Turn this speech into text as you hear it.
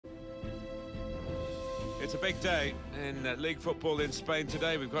It's a big day in league football in Spain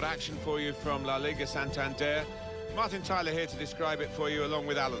today. We've got action for you from La Liga Santander. Martin Tyler here to describe it for you, along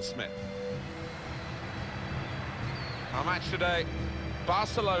with Alan Smith. Our match today,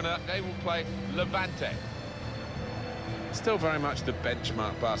 Barcelona, they will play Levante. Still very much the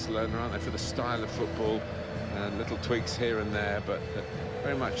benchmark Barcelona, aren't they, for the style of football, and little tweaks here and there, but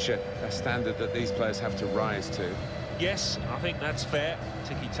very much a standard that these players have to rise to. Yes, I think that's fair.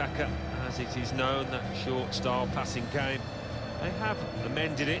 Tiki-taka, as it is known, that short style passing game. They have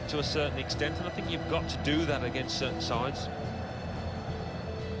amended it to a certain extent, and I think you've got to do that against certain sides.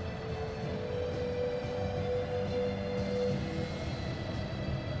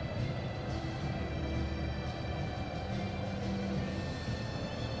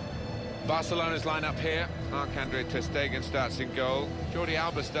 Barcelona's line-up here. Marc-Andre ter Stegen starts in goal. Jordi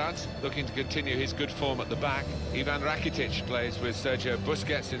Alba starts, looking to continue his good form at the back. Ivan Rakitic plays with Sergio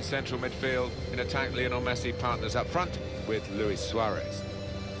Busquets in central midfield. In attack, Lionel Messi partners up front with Luis Suarez.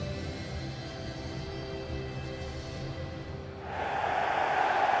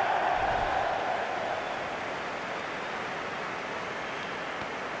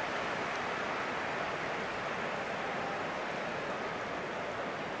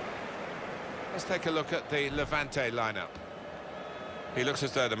 Let's take a look at the Levante lineup. He looks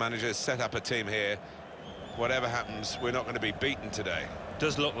as though the manager has set up a team here. Whatever happens, we're not going to be beaten today.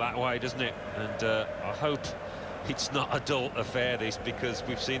 Does look that way, doesn't it? And I hope it's not a dull affair, this, because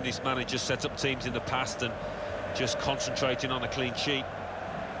we've seen this manager set up teams in the past and just concentrating on a clean sheet.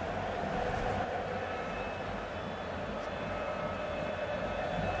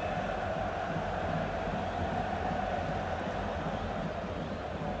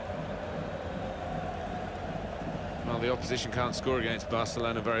 Well, the opposition can't score against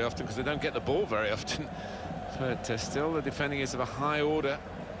Barcelona very often because they don't get the ball very often. But still, the defending is of a high order.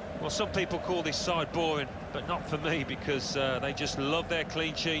 Well, some people call this side boring, but not for me, because they just love their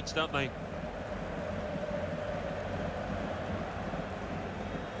clean sheets, don't they?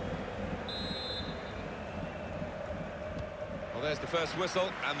 Well, there's the first whistle,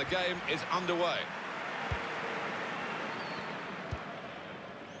 and the game is underway.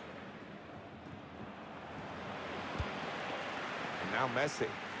 Now Messi.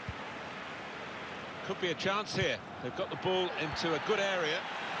 Could be a chance here. They've got the ball into a good area.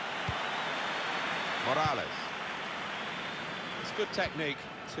 Morales. It's good technique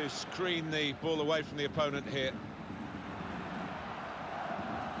to screen the ball away from the opponent here.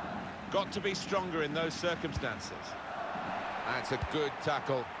 Got to be stronger in those circumstances. That's a good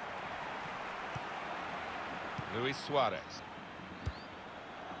tackle. Luis Suarez.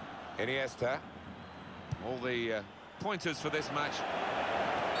 Iniesta. All the pointers for this match.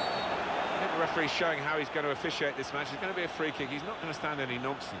 I think the referee's showing how he's going to officiate this match. It's going to be a free kick. He's not going to stand any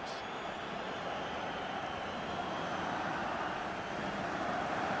nonsense.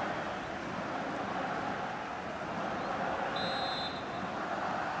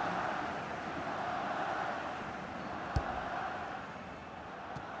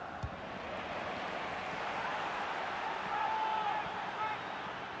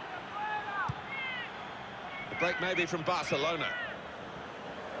 The break maybe from Barcelona.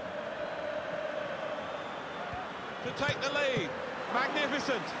 To take the lead.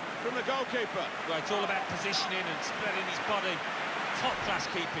 Magnificent from the goalkeeper. Well, it's all about positioning and spreading his body. Top-class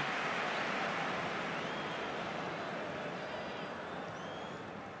keeping.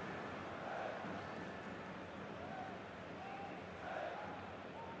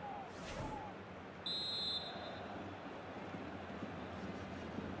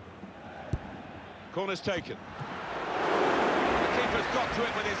 Corner's taken. The keeper's got to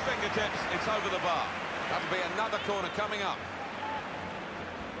it with his fingertips. It's over the bar. That'll be another corner coming up.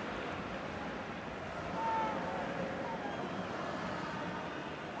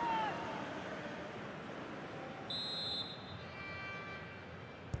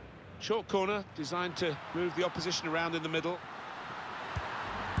 Short corner, designed to move the opposition around in the middle.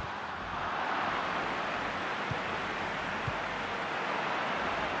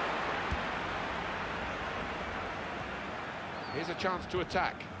 Here's a chance to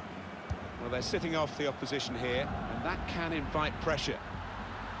attack. Well, they're sitting off the opposition here, and that can invite pressure.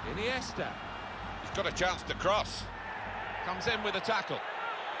 Iniesta. He's got a chance to cross. Comes in with a tackle.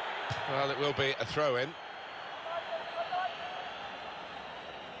 Well, it will be a throw-in.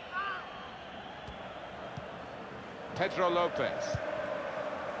 Pedro Lopez.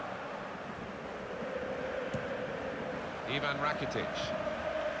 Ivan Rakitic.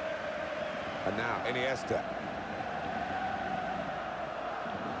 And now Iniesta.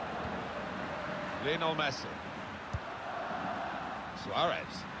 Lionel Messi.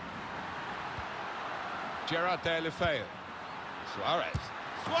 Suarez. Gerard Deulofeu. Suarez.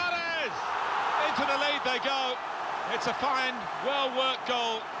 Suarez! Into the lead they go. It's a fine, well-worked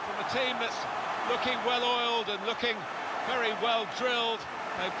goal from a team that's looking well-oiled and looking very well-drilled.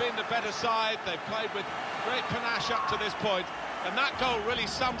 They've been the better side. They've played with great panache up to this point, and that goal really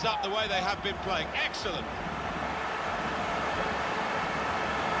sums up the way they have been playing. Excellent.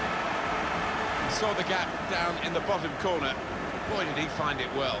 He saw the gap down in the bottom corner. Boy, did he find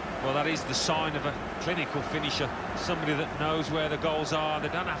it well. Well, that is the sign of a clinical finisher, somebody that knows where the goals are. They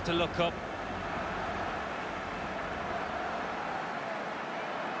don't have to look up.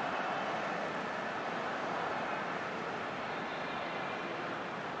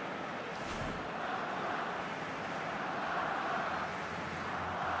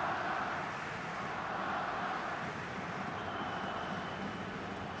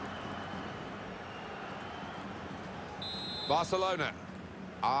 Barcelona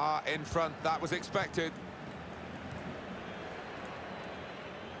are in front. That was expected.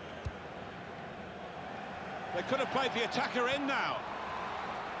 They could have played the attacker in now.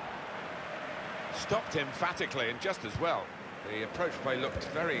 Stopped emphatically and just as well. The approach play looked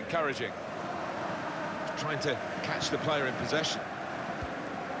very encouraging. Trying to catch the player in possession.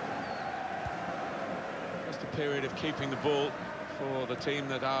 Just a period of keeping the ball for the team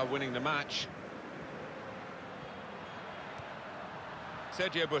that are winning the match.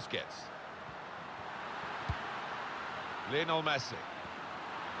 Sergio Busquets. Lionel Messi.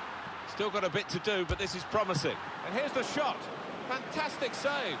 Still got a bit to do, but this is promising. And here's the shot. Fantastic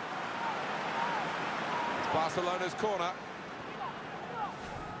save. It's Barcelona's corner.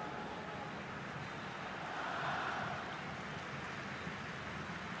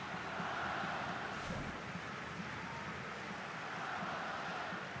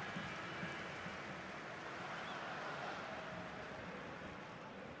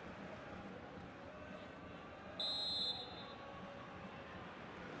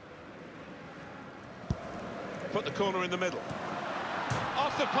 Put the corner in the middle.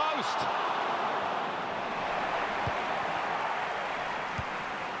 Off the post.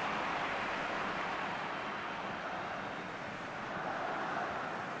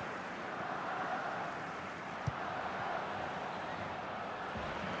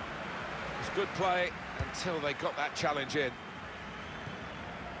 It's good play until they got that challenge in.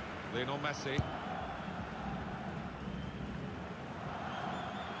 Lionel Messi.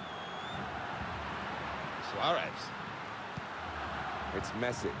 Suarez. It's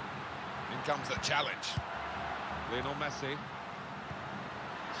Messi. In comes the challenge. Lionel Messi.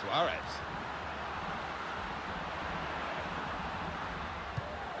 Suarez.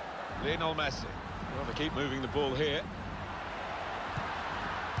 Lionel Messi. Well, they keep moving the ball here.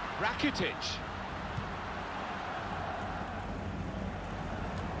 Rakitic.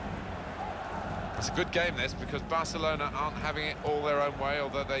 It's a good game, this, because Barcelona aren't having it all their own way,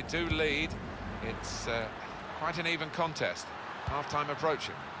 although they do lead. It's quite an even contest. Half-time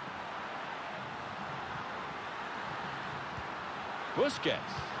approaching. Busquets.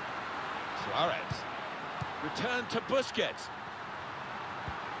 Suarez. Return to Busquets.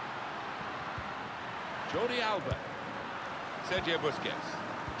 Jordi Alba. Sergio Busquets.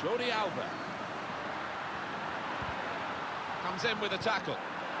 Jordi Alba. Comes in with a tackle.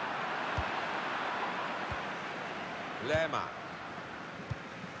 Lerma.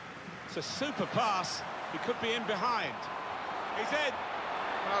 It's a super pass. He could be in behind. He's in.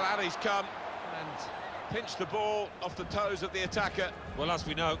 Well, out he's come and pinched the ball off the toes of the attacker. Well, as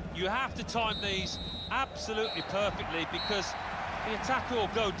we know, you have to time these absolutely perfectly because the attacker will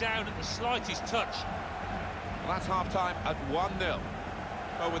go down at the slightest touch. Well, that's half-time at 1-0.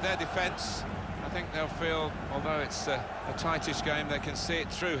 Well, with their defence, I think they'll feel, although it's a tightish game, they can see it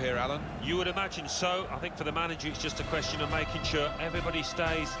through here, Alan. You would imagine so. I think for the manager, it's just a question of making sure everybody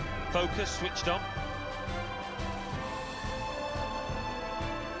stays focused, switched on.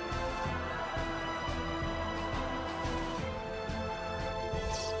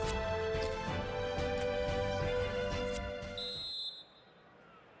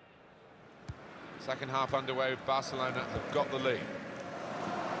 Second half underway, Barcelona have got the lead.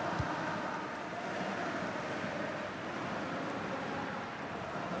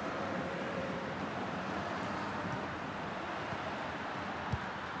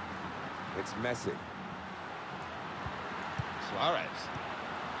 It's Messi. Suarez.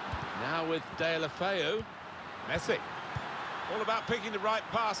 Now with Deulofeu. Messi. All about picking the right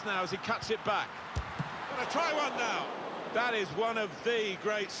pass now as he cuts it back. Gonna try one now. That is one of the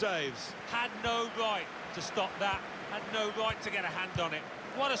great saves. Had no right to stop that. Had no right to get a hand on it.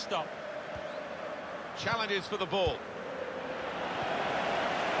 What a stop. Challenges for the ball.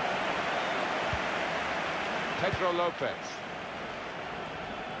 Pedro Lopez.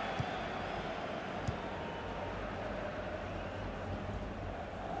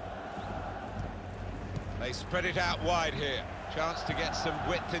 They spread it out wide here. Chance to get some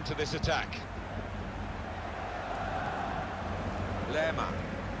width into this attack. Lerma.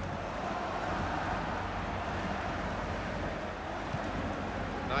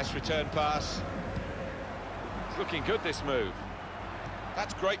 Nice return pass. It's looking good, this move.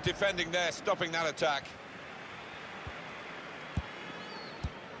 That's great defending there, stopping that attack.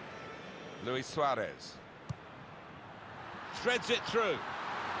 Luis Suarez. Threads it through.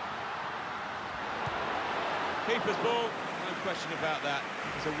 Keeper's ball, no question about that.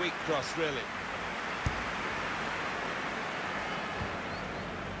 It's a weak cross, really.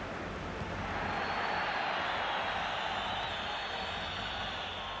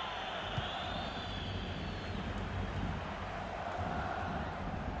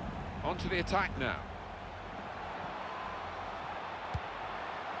 On to the attack now.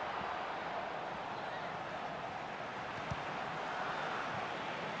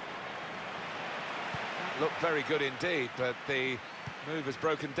 That looked very good indeed, but the move has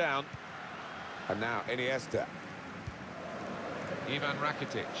broken down. And now Iniesta. Ivan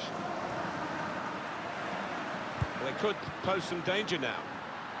Rakitic. They could pose some danger now.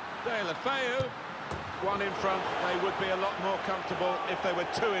 De La Feu. One in front, they would be a lot more comfortable if they were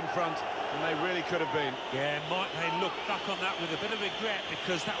two in front, and they really could have been. Yeah, might they look back on that with a bit of regret,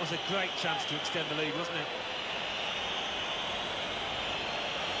 because that was a great chance to extend the lead, wasn't it?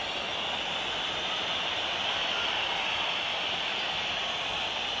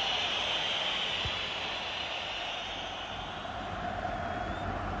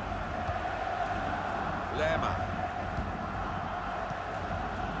 Lerma.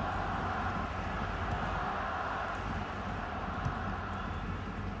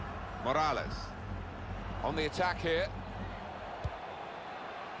 Morales on the attack here.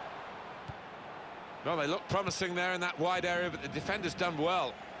 Well, they look promising there in that wide area, but the defender's done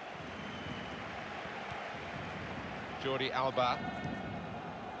well. Jordi Alba.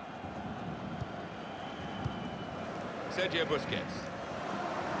 Sergio Busquets.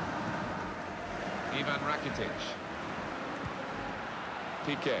 Ivan Rakitic.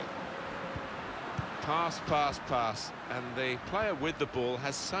 Piqué. Pass, pass, pass, and the player with the ball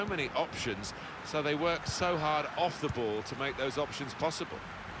has so many options, so they work so hard off the ball to make those options possible.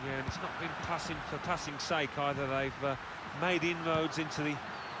 Yeah, and it's not been passing for passing's sake either. They've made inroads into the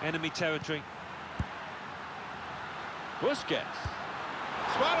enemy territory. Busquets.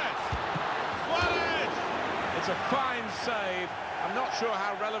 Suarez! Suarez! It's a fine save. I'm not sure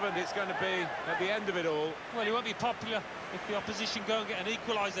how relevant it's going to be at the end of it all. Well, he won't be popular if the opposition go and get an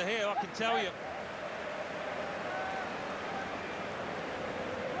equaliser here, I can tell you.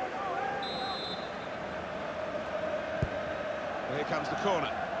 Well, here comes the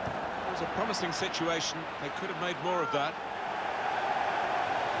corner. It was a promising situation. They could have made more of that.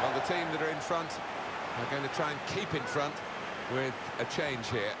 Well, the team that are in front are going to try and keep in front with a change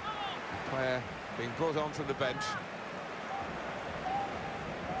here. A player being brought on from the bench.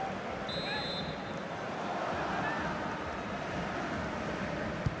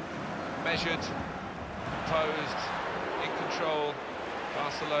 Measured, composed, in control.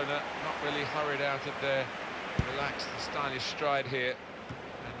 Barcelona not really hurried out of their relaxed, stylish stride here,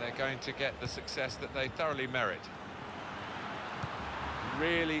 and they're going to get the success that they thoroughly merit.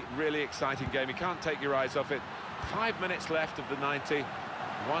 Really, really exciting game. You can't take your eyes off it. 5 minutes left of the 90,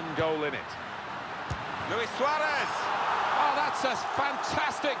 1 goal in it. Luis Suarez! Oh, that's a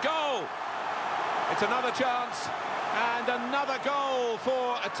fantastic goal! It's another chance, and another goal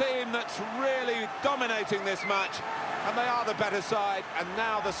for a team that's really dominating this match. And they are the better side, and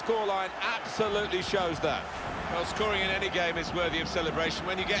now the scoreline absolutely shows that. Well, scoring in any game is worthy of celebration.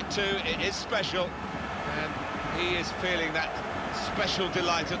 When you get two, it is special. And he is feeling that special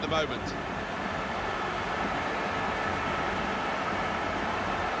delight at the moment.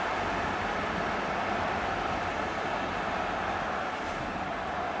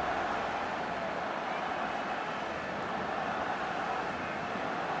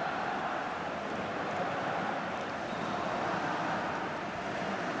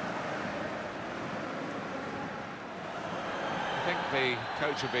 I think the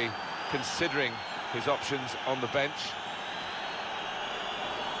coach will be considering his options on the bench.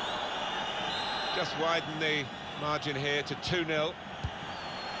 Just widen the margin here to 2-0.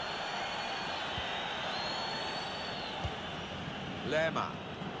 Lerma.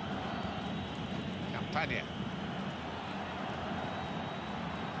 Campagna.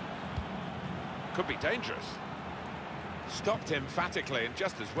 Could be dangerous. Stopped emphatically and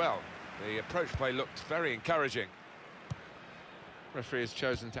just as well. The approach play looked very encouraging. Referee has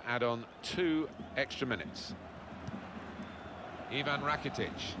chosen to add on 2 extra minutes. Ivan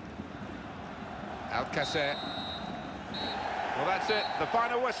Rakitic. Alcacer. Well, that's it, the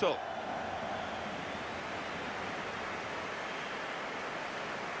final whistle.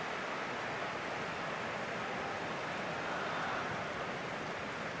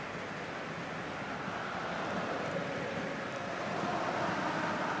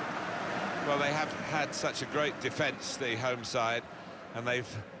 Well, they have had such a great defence, the home side, and they've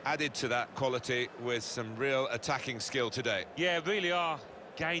added to that quality with some real attacking skill today. Yeah, really are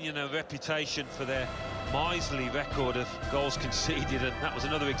gaining a reputation for their miserly record of goals conceded, and that was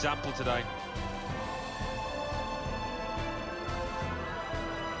another example today.